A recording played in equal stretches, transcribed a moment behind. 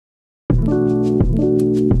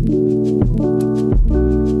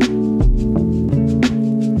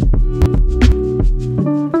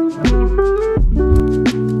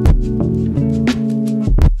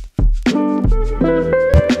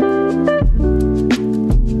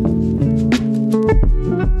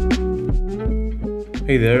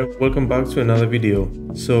Hey there, welcome back to another video.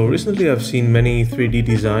 So recently I've seen many 3D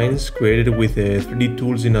designs created with 3D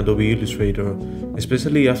tools in Adobe Illustrator,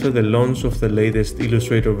 especially after the launch of the latest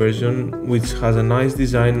Illustrator version, which has a nice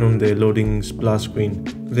design on the loading splash screen.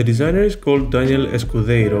 The designer is called Daniel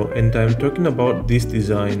Escudeiro and I'm talking about this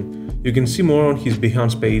design. You can see more on his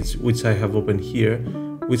Behance page, which I have opened here,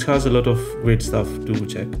 which has a lot of great stuff to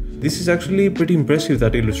check. This is actually pretty impressive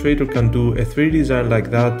that Illustrator can do a 3D design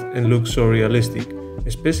like that and look so realistic,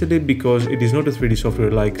 especially because it is not a 3D software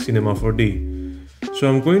like Cinema 4D. So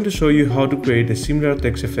I'm going to show you how to create a similar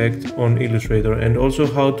text effect on Illustrator and also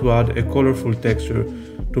how to add a colorful texture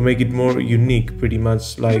to make it more unique, pretty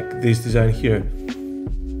much like this design here.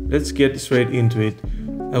 Let's get straight into it.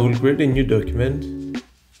 I will create a new document.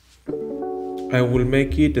 I will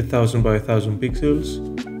make it 1000 by 1000 pixels.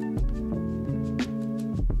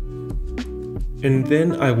 And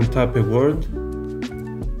then I will type a word,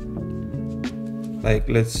 like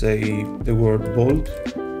let's say the word bold.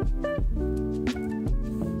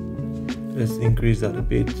 Let's increase that a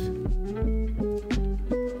bit.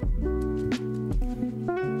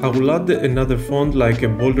 I will add another font, like a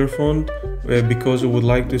bolder font, because I would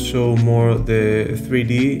like to show more the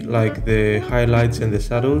 3D, like the highlights and the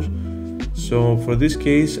shadows. So for this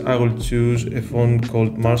case I will choose a font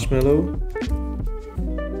called Marshmallow.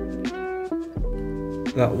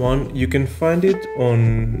 That one, you can find it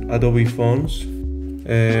on Adobe Fonts,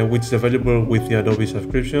 which is available with the Adobe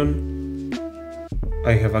subscription.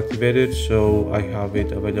 I have activated, so I have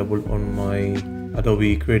it available on my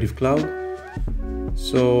Adobe Creative Cloud.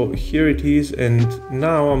 So here it is, and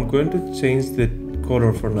now I'm going to change the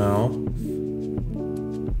color for now.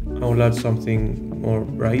 I will add something more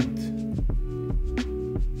bright.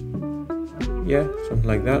 Yeah, something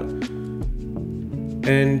like that.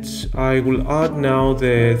 And I will add now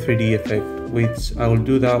the 3D effect, which I will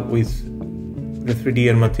do that with the 3D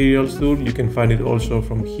and materials tool. You can find it also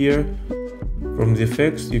from here. From the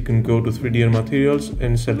effects, you can go to 3D and materials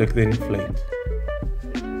and select the inflate.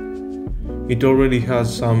 It already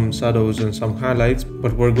has some shadows and some highlights,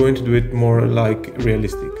 but we're going to do it more like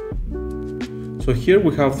realistic. So here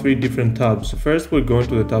we have three different tabs. First, we're going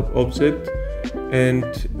to the tab Object, and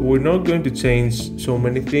we're not going to change so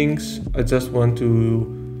many things. I just want to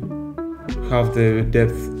have the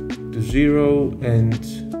depth to 0 and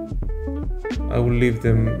I will leave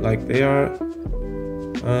them like they are.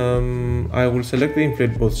 I will select the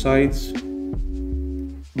inflate both sides,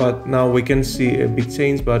 but now we can see a big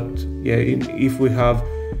change, but yeah, if we have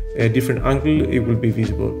a different angle it will be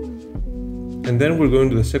visible. And then we're going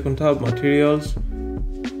to the second tab, Materials.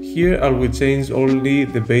 Here I will change only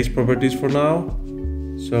the base properties for now.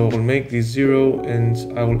 So I'll make this 0 and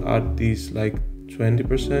I will add this like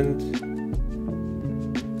 20%.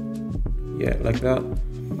 Yeah, like that.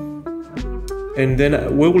 And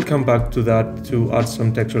then we will come back to that to add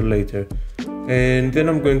some texture later. And then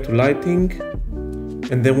I'm going to lighting,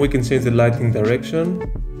 and then we can change the lighting direction.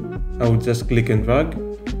 I will just click and drag.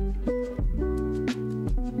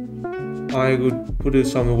 I would put it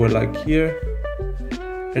somewhere like here.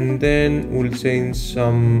 And then we'll change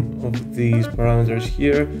some of these parameters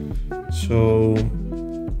here. So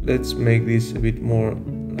let's make this a bit more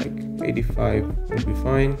like 85 will be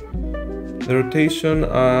fine. The rotation,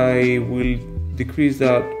 I will decrease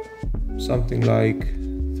that something like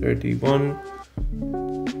 31.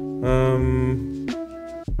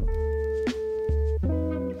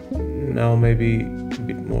 Now maybe a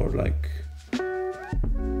bit more like,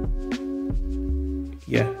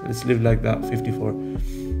 yeah, let's leave like that, 54.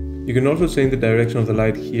 You can also change the direction of the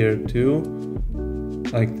light here too,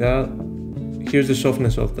 like that. Here's the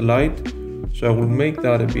softness of the light, so I will make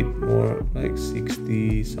that a bit more like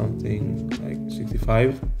 60 something, like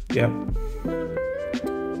 65. Yeah.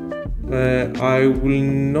 I will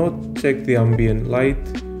not check the ambient light.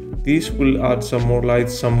 This will add some more light,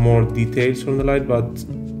 some more details on the light, but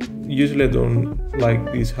usually I don't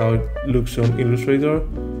like this how it looks on Illustrator.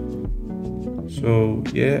 So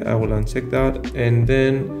yeah, I will uncheck that, and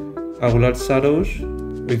then I will add shadows,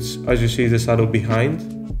 which as you see is the shadow behind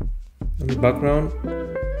in the background.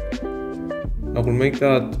 I will make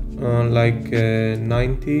that like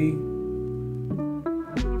 90.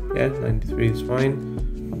 Yeah, 93 is fine.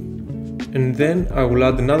 And then I will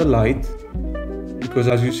add another light, because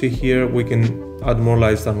as you see here we can add more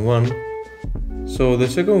lights than one. So the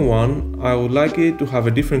second one, I would like it to have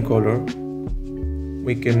a different color.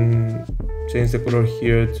 We can change the color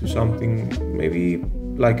here to something maybe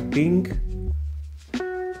like pink.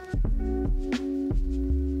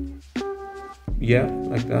 Yeah,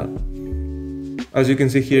 like that. As you can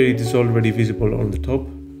see here, it is already visible on the top.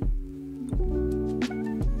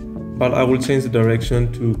 but I will change the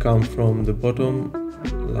direction to come from the bottom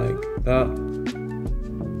like that.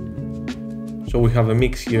 So we have a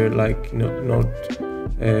mix here, like not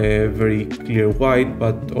very clear white,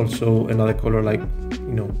 but also another color like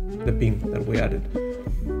the pink that we added.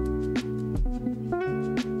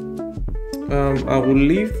 I will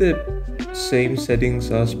leave the same settings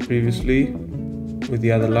as previously with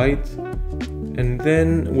the other light, and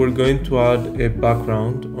then we're going to add a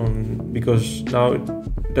background on, because now it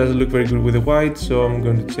doesn't look very good with the white, so I'm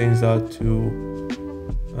going to change that to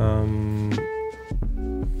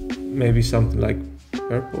maybe something like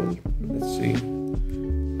purple. Let's see.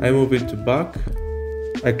 I move it to back.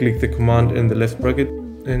 I click the command in the left bracket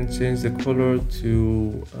and change the color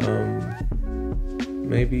to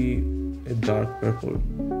maybe a dark purple.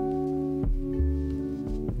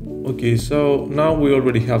 Okay, so now we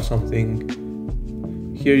already have something.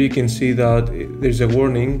 Here you can see that there's a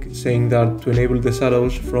warning saying that to enable the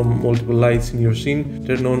shadows from multiple lights in your scene,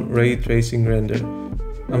 turn on ray tracing render.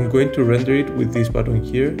 I'm going to render it with this button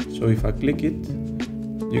here, so if I click it,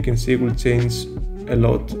 you can see it will change a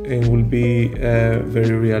lot and will be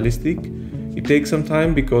very realistic. It takes some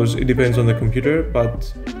time because it depends on the computer,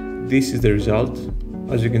 but this is the result.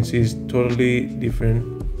 As you can see, it's totally different.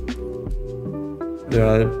 There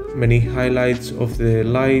are many highlights of the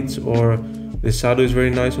lights, or the shadow is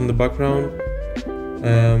very nice on the background.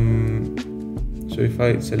 So if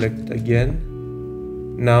I select it again,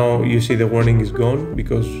 now you see the warning is gone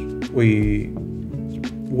because we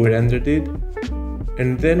rendered it.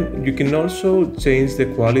 And then you can also change the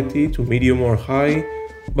quality to medium or high,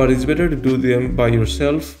 but it's better to do them by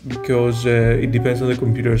yourself because it depends on the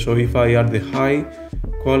computer. So if I add the high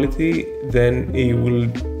quality, then it will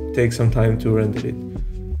take some time to render it.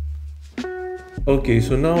 Okay,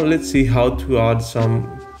 so now let's see how to add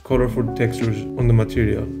some colorful textures on the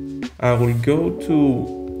material. I will go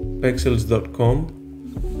to pexels.com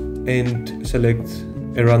and select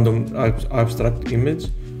a random abstract image.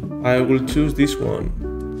 I will choose this one,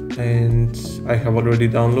 and I have already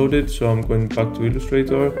downloaded, so I'm going back to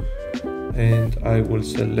Illustrator and I will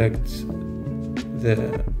select the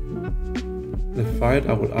file.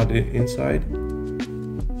 I will add it inside.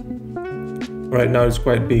 Right now it's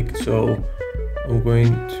quite big, so I'm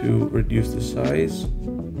going to reduce the size.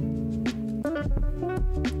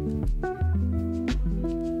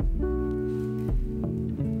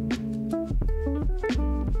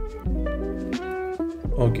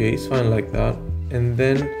 Okay, it's fine like that. And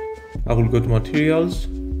then I will go to materials,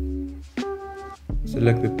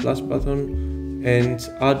 select the plus button and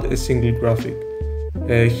add a single graphic.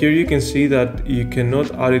 Here you can see that you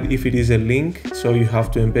cannot add it if it is a link, so you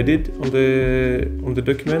have to embed it on the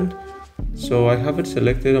document. So I have it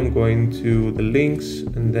selected. I'm going to the links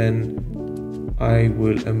and then I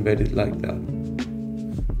will embed it like that.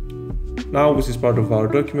 Now this is part of our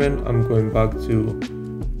document. I'm going back to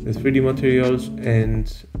the 3D materials and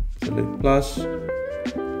select plus,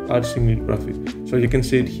 add single graphic. So you can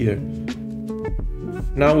see it here.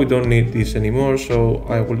 Now we don't need this anymore, so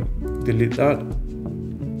I will delete that.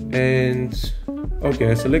 And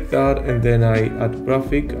okay, I select that and then I add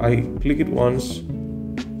graphic. I click it once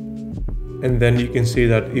and then you can see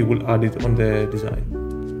that it will add it on the design.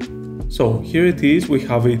 So here it is, we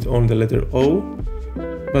have it on the letter O,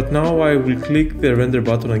 but now I will click the render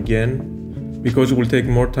button again because it will take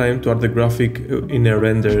more time to add the graphic in a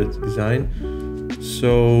rendered design.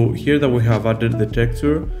 So here that we have added the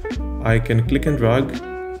texture, I can click and drag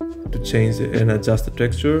to change and adjust the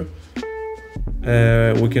texture.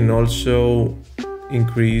 We can also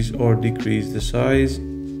increase or decrease the size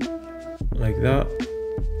like that.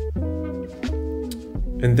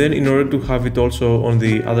 And then in order to have it also on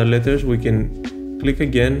the other letters, we can click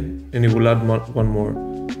again and it will add one more.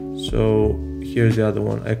 So here's the other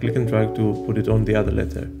one. I click and drag to put it on the other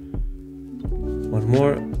letter. One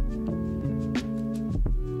more.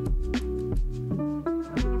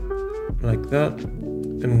 Like that.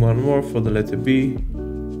 And one more for the letter B.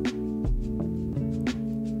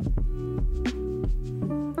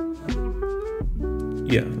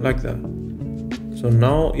 Yeah, like that. So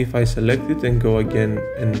now if I select it and go again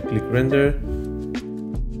and click render,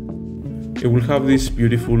 it will have this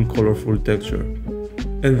beautiful colorful texture.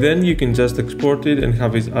 And then you can just export it and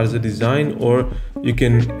have it as a design, or you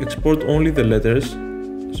can export only the letters.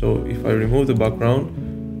 So if I remove the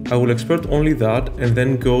background, I will export only that and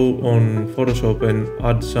then go on Photoshop and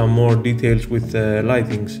add some more details with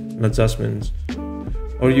lightings and adjustments.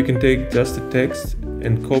 Or you can take just the text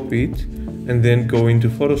and copy it and then go into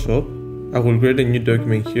Photoshop. I will create a new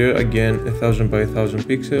document here, again 1000 by 1000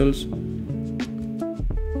 pixels.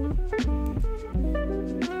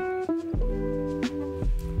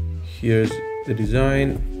 here's the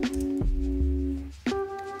design.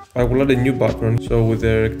 I will add a new button, so with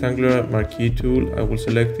the rectangular marquee tool I will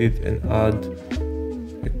select it and add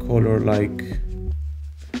a color like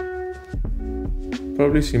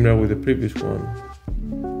probably similar with the previous one.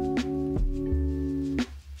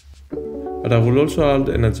 But I will also add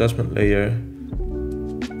an adjustment layer.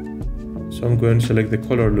 So I'm going to select the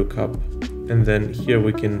color lookup, and then here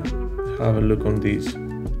we can have a look on these.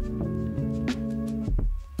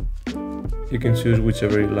 You can choose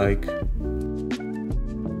whichever you like.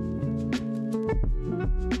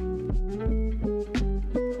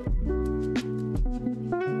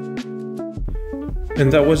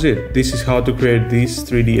 And that was it. This is how to create this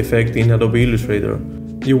 3D effect in Adobe Illustrator.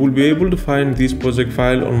 You will be able to find this project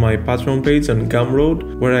file on my Patreon page and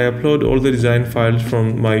Gumroad, where I upload all the design files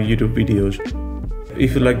from my YouTube videos.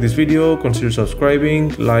 If you like this video, consider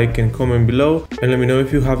subscribing, like and comment below, and let me know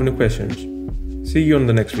if you have any questions. See you on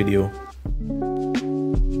the next video.